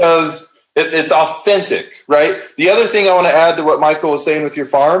because it's authentic, right? The other thing I want to add to what Michael was saying with your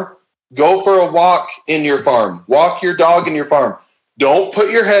farm, go for a walk in your farm. Walk your dog in your farm. Don't put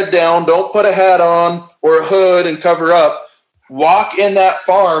your head down. Don't put a hat on or a hood and cover up. Walk in that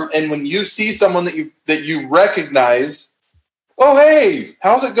farm, and when you see someone that you recognize, oh, hey,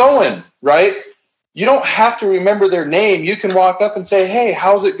 how's it going, right? You don't have to remember their name. You can walk up and say, hey,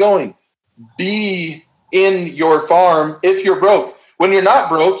 how's it going? Be in your farm if you're broke. When you're not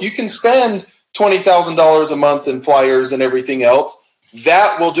broke, you can spend $20,000 a month in flyers and everything else.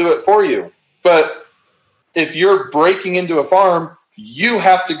 That will do it for you. But if you're breaking into a farm, you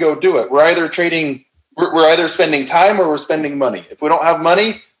have to go do it. We're either spending time or we're spending money. If we don't have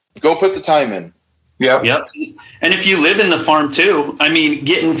money, go put the time in. Yep. And if you live in the farm too,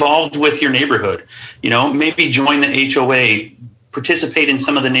 get involved with your neighborhood. Maybe join the HOA, participate in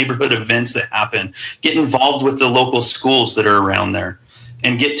some of the neighborhood events that happen, get involved with the local schools that are around there,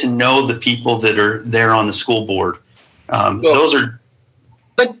 and get to know the people that are there on the school board.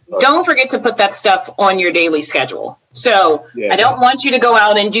 But don't forget to put that stuff on your daily schedule. So I don't want you to go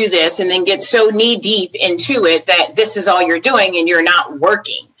out and do this and then get so knee deep into it that this is all you're doing and you're not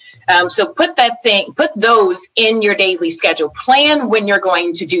working. So put those in your daily schedule. Plan when you're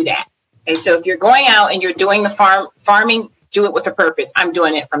going to do that. And so if you're going out and you're doing the farming, do it with a purpose. I'm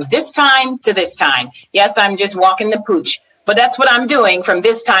doing it from this time to this time. Yes, I'm just walking the pooch but that's what I'm doing from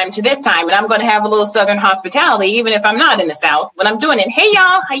this time to this time. And I'm going to have a little Southern hospitality, even if I'm not in the South, when I'm doing it. Hey,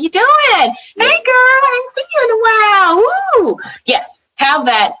 y'all, how you doing? Hey, girl, I ain't seen you in a while. Woo! Yes, have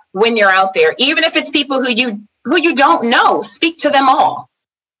that when you're out there, even if it's people who you don't know. Speak to them all.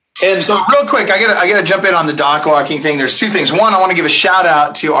 And so real quick, I gotta jump in on the dock walking thing. There's two things. One, I want to give a shout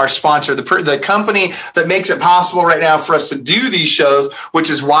out to our sponsor, the company that makes it possible right now for us to do these shows, which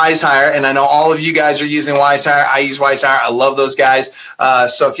is WiseHire. And I know all of you guys are using WiseHire. I use WiseHire. I love those guys.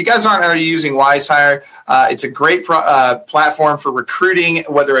 So if you guys aren't already using WiseHire, it's a great platform for recruiting,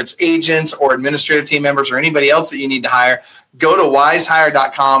 whether it's agents or administrative team members or anybody else that you need to hire. Go to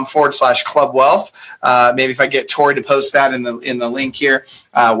wisehire.com/Club Wealth. Maybe if I get Tori to post that in the link here,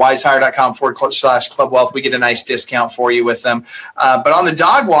 wisehire.com/Club Wealth. We get a nice discount for you with them. But on the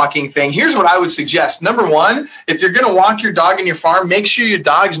dog walking thing, here's what I would suggest. Number one, if you're going to walk your dog in your farm, make sure your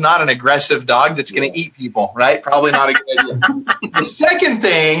dog's not an aggressive dog that's going to eat people, right? Probably not a good idea. The second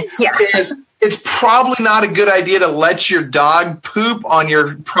thing is it's probably not a good idea to let your dog poop on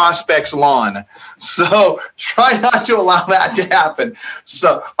your prospect's lawn. So try not to allow that to happen.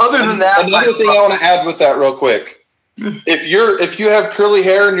 So other than that, another thing I want to add with that real quick. If you have curly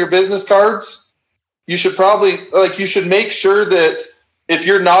hair in your business cards, you should make sure that if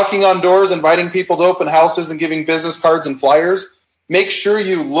you're knocking on doors, inviting people to open houses and giving business cards and flyers, make sure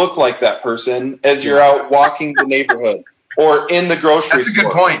you look like that person as you're out walking the neighborhood or in the grocery store. That's a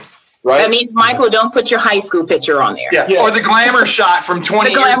good point. Right? That means, Michael, don't put your high school picture on there. Yeah, yes. Or the glamour shot from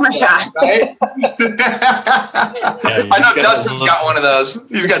 20 years ago. The glamour shot. Right? I know Dustin's got one of those.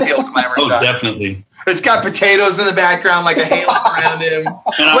 He's got the old glamour shot. Oh, definitely. It's got potatoes in the background like a halo around him.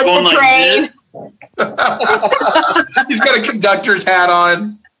 And I'm going like this. He's got a conductor's hat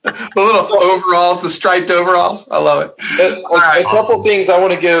on. The little overalls, the striped overalls. I love it. A couple things I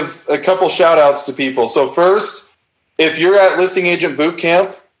want to give a couple shout outs to people. So first, if you're at Listing Agent Boot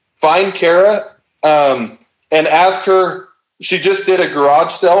Camp, find Kara and ask her. She just did a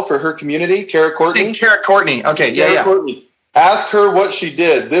garage sale for her community, Kara Courtney. Kara Courtney. Okay, yeah. Courtney. Ask her what she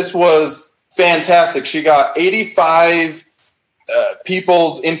did. This was fantastic. She got 85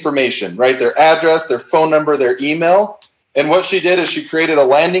 people's information, right? Their address, their phone number, their email. And what she did is she created a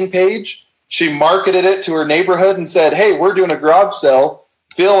landing page. She marketed it to her neighborhood and said, hey, we're doing a garage sale.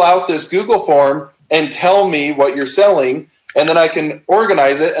 Fill out this Google form and tell me what you're selling. And then I can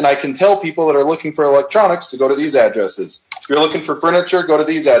organize it and I can tell people that are looking for electronics to go to these addresses. If you're looking for furniture, go to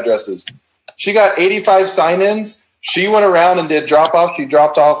these addresses. She got 85 sign-ins. She went around and did drop-offs. She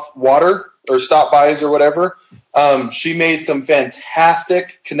dropped off water or stop-bys or whatever. She made some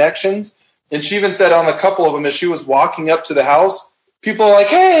fantastic connections. And she even said on a couple of them, as she was walking up to the house, people are like,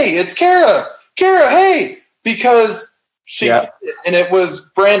 hey, it's Kara. Kara, hey. Because she, and it was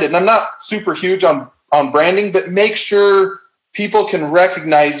branded. And I'm not super huge on branding, but make sure people can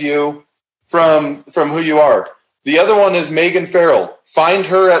recognize you from who you are. The other one is Megan Farrell. Find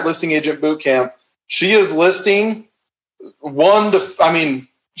her at Listing Agent Boot Camp. She is listing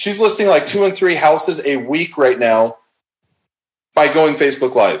she's listing like 2 and 3 houses a week right now by going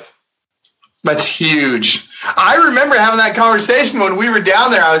Facebook Live. That's huge. I remember having that conversation when we were down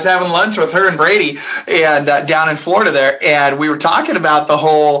there. I was having lunch with her and Brady and down in Florida there. And we were talking about the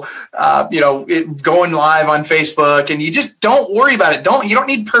whole, going live on Facebook, and you just don't worry about it. You don't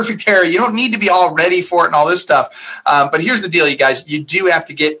need perfect hair. You don't need to be all ready for it and all this stuff. But here's the deal, you guys, you do have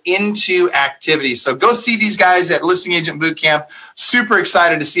to get into activities. So go see these guys at Listing Agent Boot Camp. Super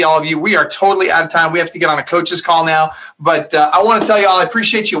excited to see all of you. We are totally out of time. We have to get on a coach's call now. But I want to tell you all, I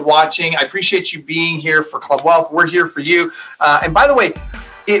appreciate you watching. I appreciate you being here for Club Wealth. We're here for you. And by the way,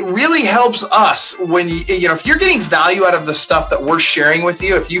 it really helps us when if you're getting value out of the stuff that we're sharing with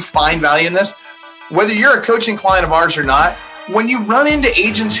you, if you find value in this, whether you're a coaching client of ours or not, when you run into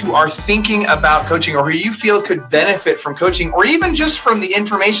agents who are thinking about coaching or who you feel could benefit from coaching, or even just from the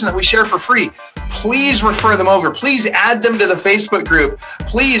information that we share for free, please refer them over. Please add them to the Facebook group.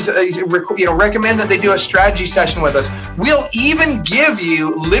 Please, recommend that they do a strategy session with us. We'll even give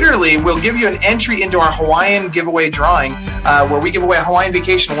you an entry into our Hawaiian giveaway drawing, where we give away a Hawaiian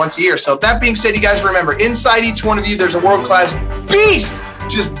vacation once a year. So that being said, you guys remember, inside each one of you, there's a world-class beast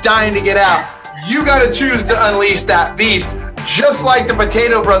just dying to get out. You got to choose to unleash that beast, just like the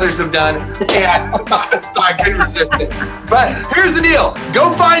Potato Brothers have done. And so I couldn't resist it. But here's the deal.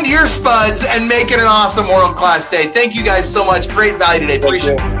 Go find your spuds and make it an awesome world-class day. Thank you guys so much. Great value today.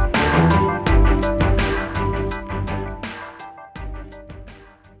 Appreciate it.